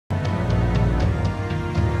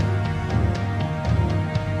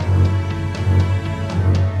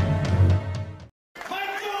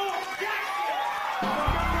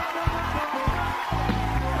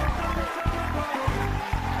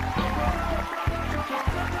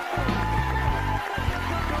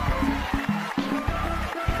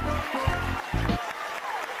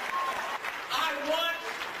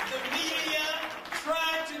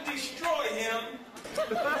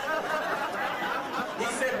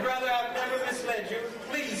ever misled you,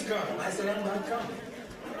 please come. I said, I'm not coming.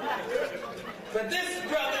 But this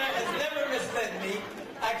brother has never misled me.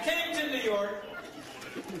 I came to New York,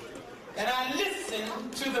 and I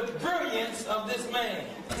listened to the brilliance of this man.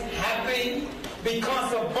 Happy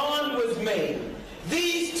because a bond was made.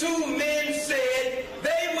 These two men said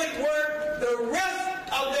they would work the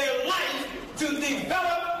rest of their life to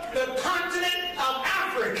develop the continent of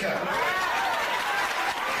Africa.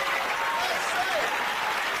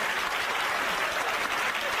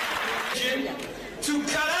 To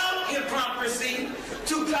cut out hypocrisy,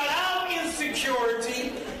 to cut out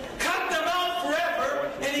insecurity, cut them out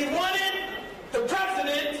forever, and he wanted the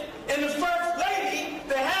president and the first lady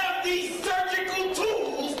to have these surgical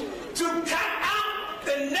tools to cut out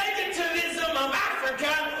the negativism of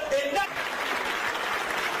Africa and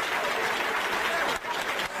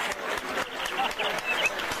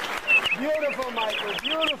Beautiful, Michael.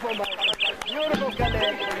 Beautiful, Michael. Beautiful,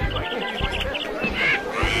 Cadet.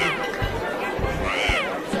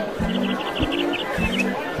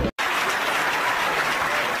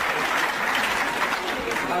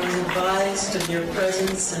 I was advised of your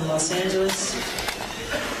presence in Los Angeles,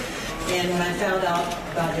 and when I found out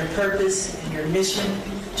about your purpose and your mission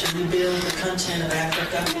to rebuild the continent of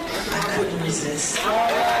Africa, I couldn't resist.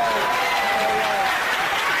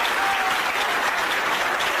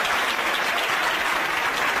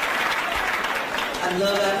 I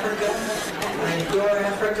love Africa. I adore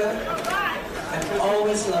Africa. I've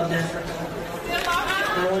always loved Africa.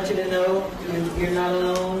 I want you to know you're not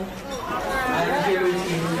alone. I'm here with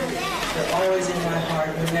you. You're always in my heart.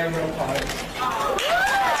 We're never apart.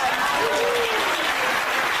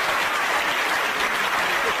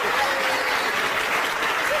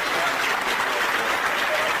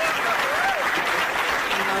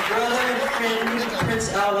 My brother and friend, Prince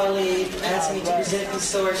Al-Wali, asked me to present these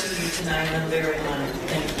swords to you tonight, and I'm very honored.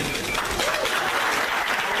 Thank you.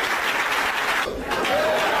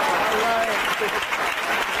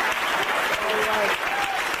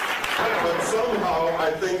 But somehow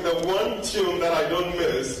I think the one tune that I don't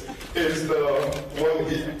miss is the one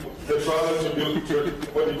the trial and tribulation,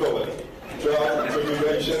 what do you call it? Trial and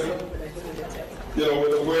tribulation, you know,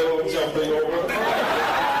 with the whale jumping over.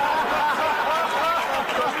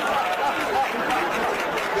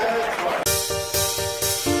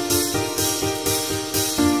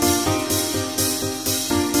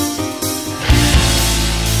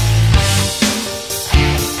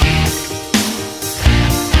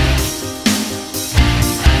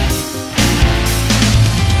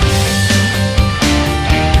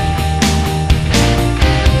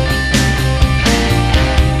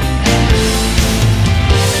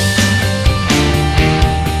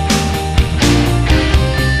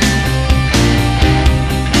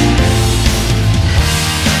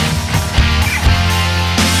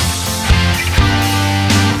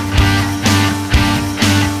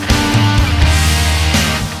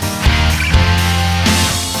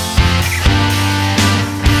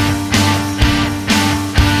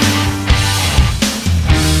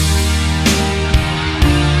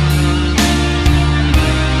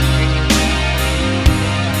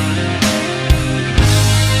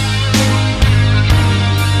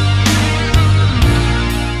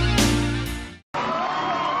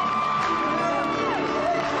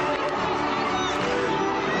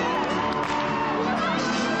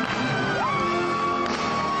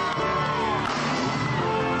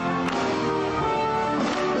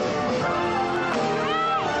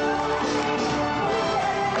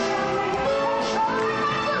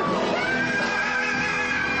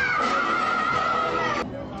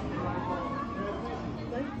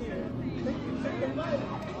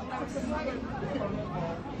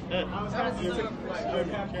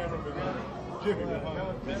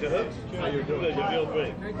 Mr. Hooks, how you doing? Good, you feel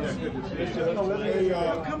great. Yeah, good to see you. Mr.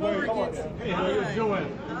 Hooks, come over again. Hey, how you doing?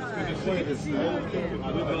 It's good to see you.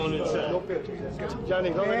 We're going inside. Johnny,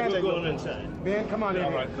 we're going inside. Ben, come on in.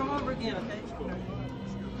 All right. Come over again, okay?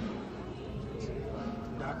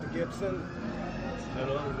 Dr. Gibson.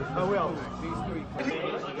 Hello. Who else? These three.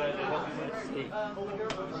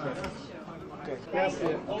 Okay, that's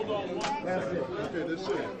it. Hold on. That's it. Okay, that's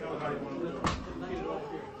it.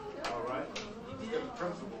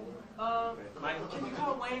 All right. Can you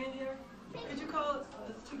call Wayne in here? Could you call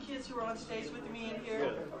the two kids who were on stage with me in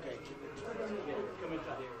here? Okay. Come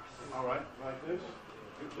inside here. All right. Like this.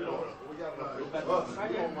 We got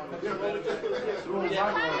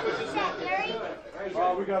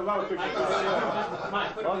we got a lot of pictures.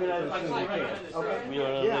 Organize as soon as we can. Okay.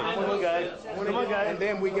 Yeah, come on, guys. Come on, guys. And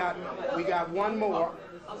then we got one more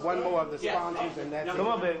of the sponsors, and that's Come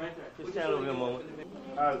on, baby. Just stand over here a moment.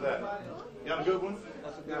 How's that? You got a good one?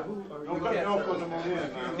 That's a good one. Don't put them on in.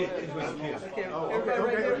 Okay, everybody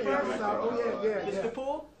right here first? Oh, yeah. Mr.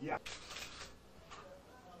 Poole? Yeah.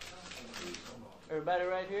 Everybody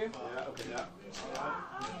right here? Yeah, okay, yeah.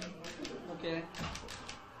 Okay.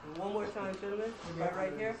 And one more time, gentlemen. Everybody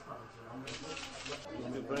right here?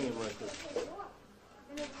 Bring him right there.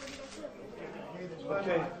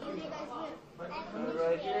 Okay.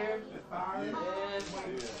 Right here.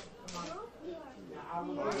 And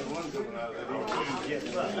One good one out of that. He didn't get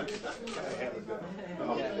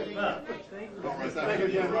Thank you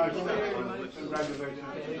again, Roger. Congratulations.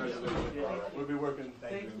 We'll be working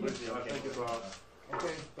with you. Thank you, Bob.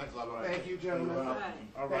 Okay. Thanks a lot. Thank you, gentlemen.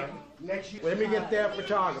 All right. Next year. Let me get their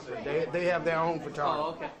photographer. They have their own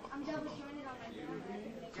photographer. oh, okay.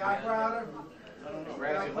 Guy Crowder?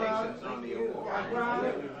 Congratulations on the award. Guy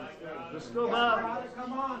Crowder? Let's go, Bob. Crowder,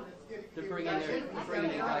 come on. They're bringing their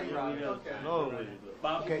guy Crowder. No.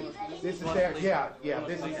 Okay, this is their, this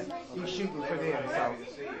is, he's shooting for them, so.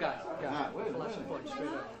 Got it. Flash point straight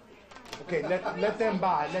up. Okay, let them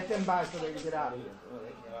buy so they can get out of here.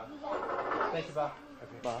 Thank you, Bob.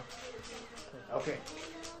 Okay, Bob. Okay.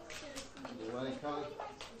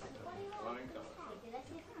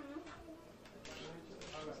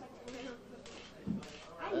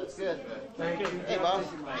 That's good. Thank you. Hey, Bob.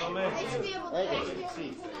 Thanks,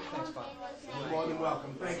 Bob. You're more than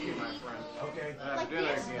welcome. Thank you, my friend. Okay. Have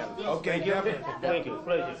dinner again. Okay, Devin. Thank you.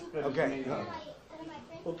 Pleasure. Okay.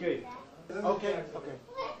 Okay. Okay.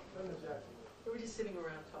 We're just sitting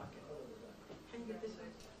around talking. Can you get this way?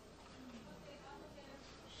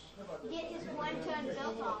 Get his one-ton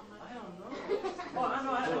belt off. Oh, I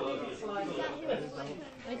know. I think it's like...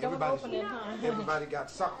 Everybody got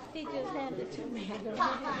something. He just handed it to me. Where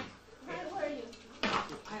are you?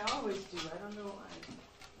 I always do. I don't know why.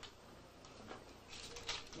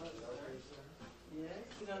 Yeah,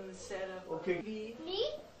 sit on the setup. Okay. Me?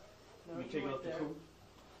 No, You take right off the there. coat.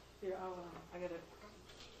 Here, I gotta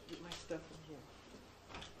get my stuff in here.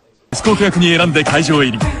 スコーク役に選んで会場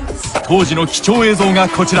入り。当時の貴重映像が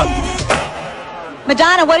こちら。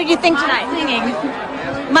 Madonna, what did you think tonight? Singing.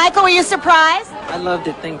 Michael, were you surprised? I loved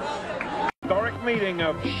it. Thank you. Historic meeting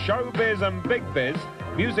of showbiz and big biz,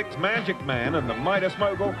 music's magic man and the Midas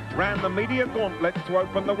mogul ran the media gauntlet to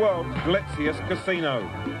open the world's glitziest casino.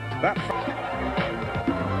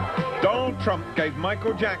 Donald Trump gave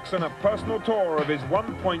Michael Jackson a personal tour of his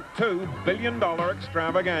 $1.2 billion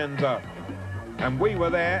extravaganza. And we were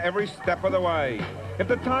there every step of the way. If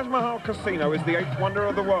the Taj Mahal Casino is the eighth wonder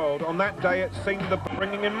of the world, on that day it seemed that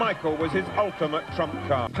bringing in Michael was his ultimate trump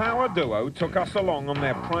card. Power Duo took us along on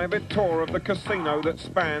their private tour of the casino that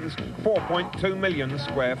spans 4.2 million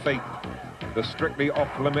square feet. The strictly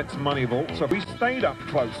off-limits money vault, so we stayed up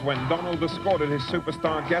close when Donald escorted his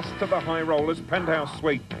superstar guests to the High Rollers penthouse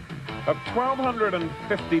suite. Of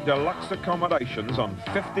 1,250 deluxe accommodations on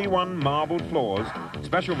 51 marbled floors,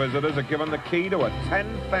 special visitors are given the key to a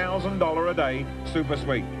 $10,000 a day super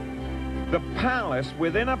suite. The palace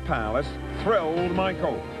within a palace thrilled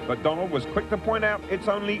Michael, but Donald was quick to point out it's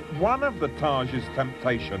only one of the Taj's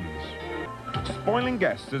temptations. Spoiling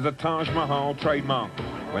guests is a Taj Mahal trademark.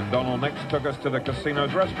 When Donald next took us to the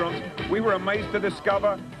casino's restaurants, we were amazed to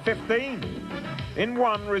discover 15. In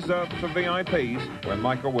one reserved for VIPs, where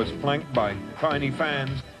Michael was flanked by tiny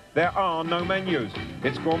fans, there are no menus.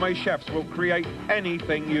 Its gourmet chefs will create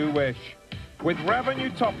anything you wish. With revenue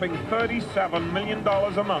topping $37 million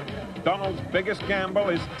a month, Donald's biggest gamble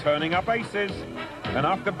is turning up aces. And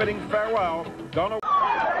after bidding farewell, Donald...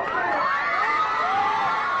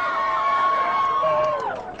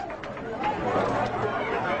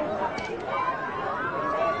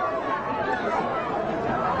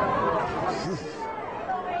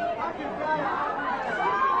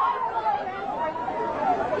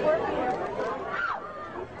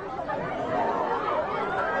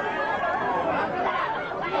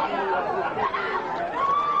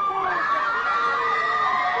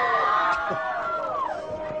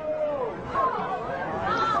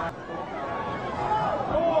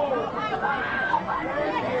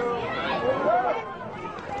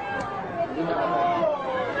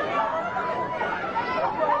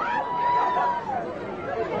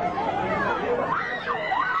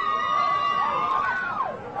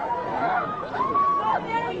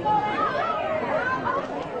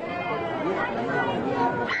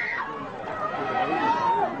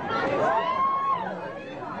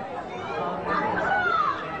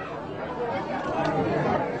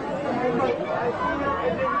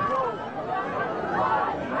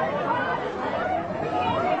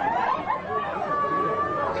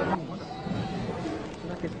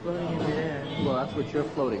 what you're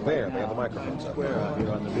floating There, right they have now the microphones up. square out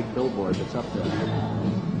here on the big billboard that's up there.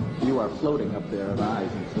 You are floating up there at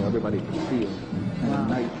eyes, and so everybody can see you. And at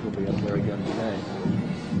night you'll be up there again today.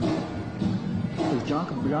 Is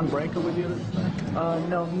John Branca with you this time?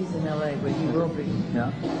 No, he's in LA, but he will be.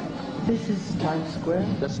 Yeah? This is Times Square?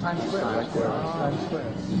 That's Times Square right there. That's Times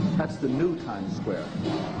Square. That's the new Times Square.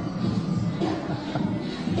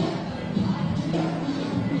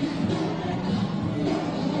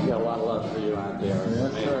 We got a lot of love for you out there.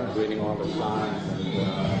 Yes, sir. Reading all the signs and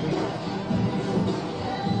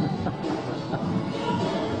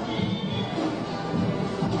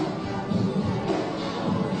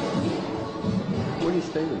Where do you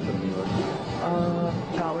stay with from New York?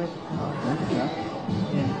 Powers. Yeah?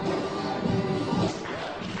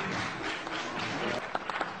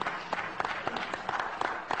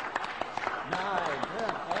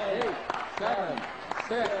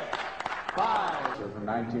 From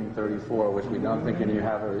 1934, which we don't think any you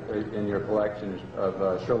have in your collection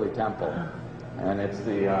of Shirley Temple. And it's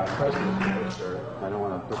the president's picture. I don't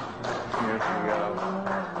want to put... Here she goes.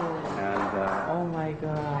 And, oh my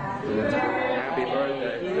God. happy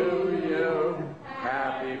birthday to you.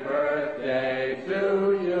 Happy birthday to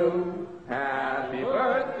you. Happy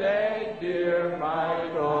birthday, dear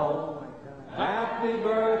Michael. Happy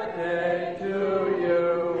birthday to you.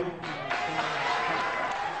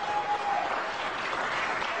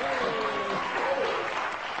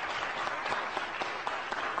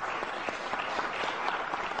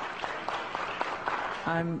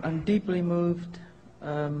 I'm deeply moved.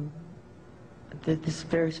 This is a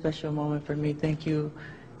very special moment for me. Thank you,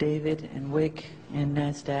 David and Wick and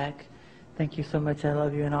NASDAQ. Thank you so much. I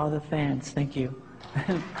love you and all the fans. Thank you. thank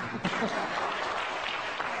you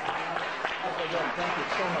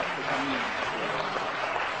so much for coming in.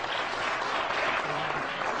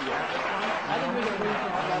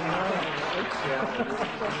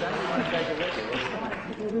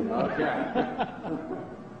 Okay.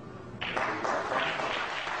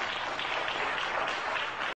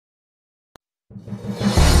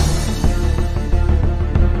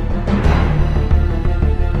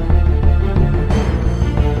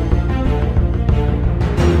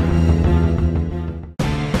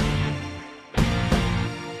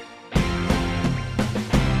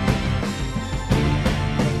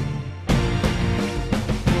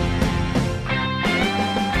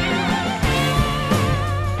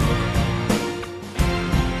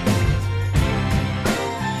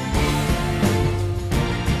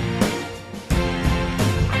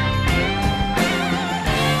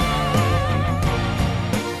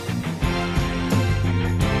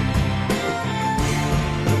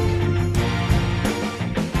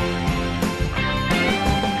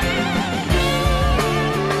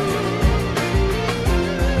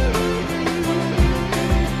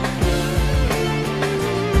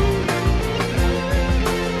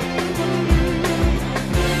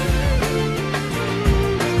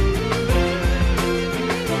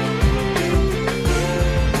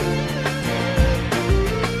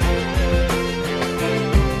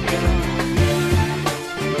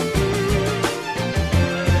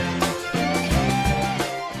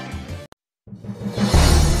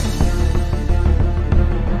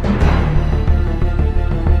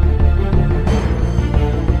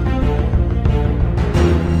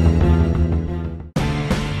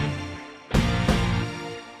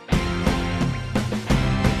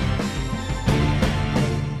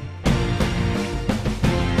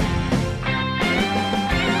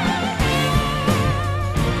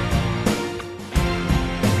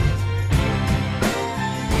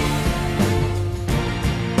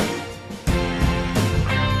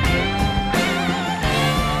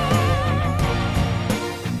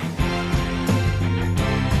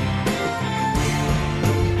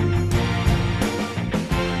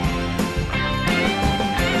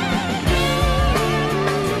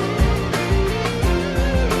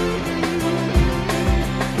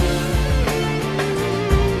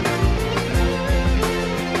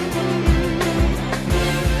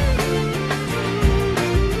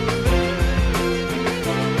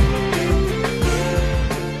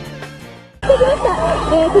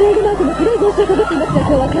トレードマークの黒い帽子をかぶっていますが、今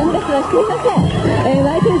日はカンダスはしていません。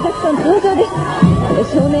マイケル・ジャクソン登場で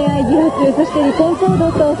す。少年愛疑惑、そして離婚騒動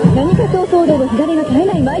と何かと騒動の左が絶え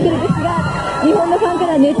ないマイケルですが、日本のファンか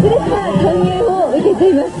ら熱烈な歓迎を受けて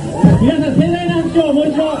います。皆さん、盛大な拍手をもう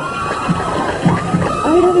一度。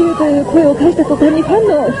I love you という声を返した途端にファン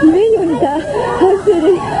の悲鳴にも似た歓声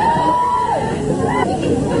です。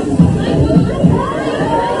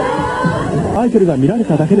マイケルが見られ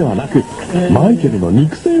ただけではなく、マイケルの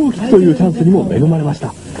肉声を聞くというチャンスにも恵まれました。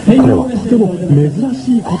これはとても珍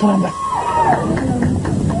しいことなんです。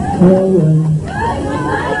Thank you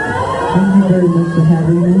very much for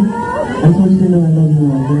having me. I just want you to know I love you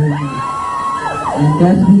all very much. And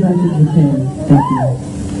glad to be back in Japan. Thank you.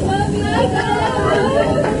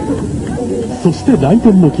 そして来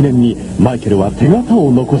店の記念にマイケルは手形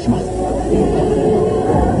を残します。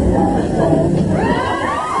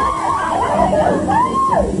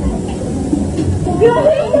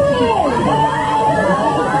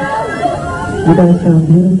You guys sound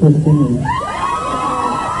beautiful singing.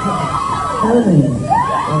 Charming.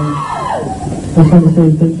 I just want to say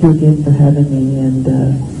thank you again for having me, and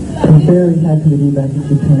I'm very happy to be back in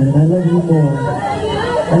Japan, and I love you more.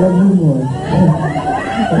 I love you more.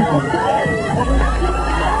 Thank you.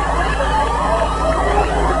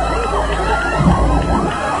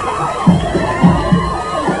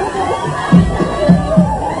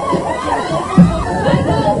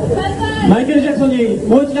 マイケル・ジャクソンに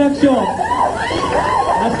もう一度拍手を。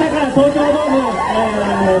明日から東京ドーム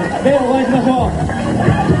でお会いしましょう。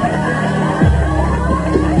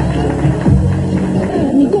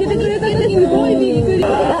見つけてくれた時すごいびっくり。マ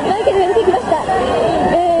イケルが出てきました。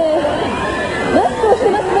マスクをして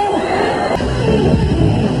ますね。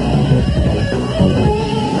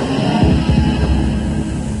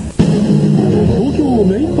東京を目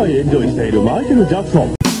いっぱいエンジョイしているマイケル・ジャクソ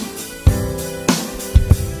ン。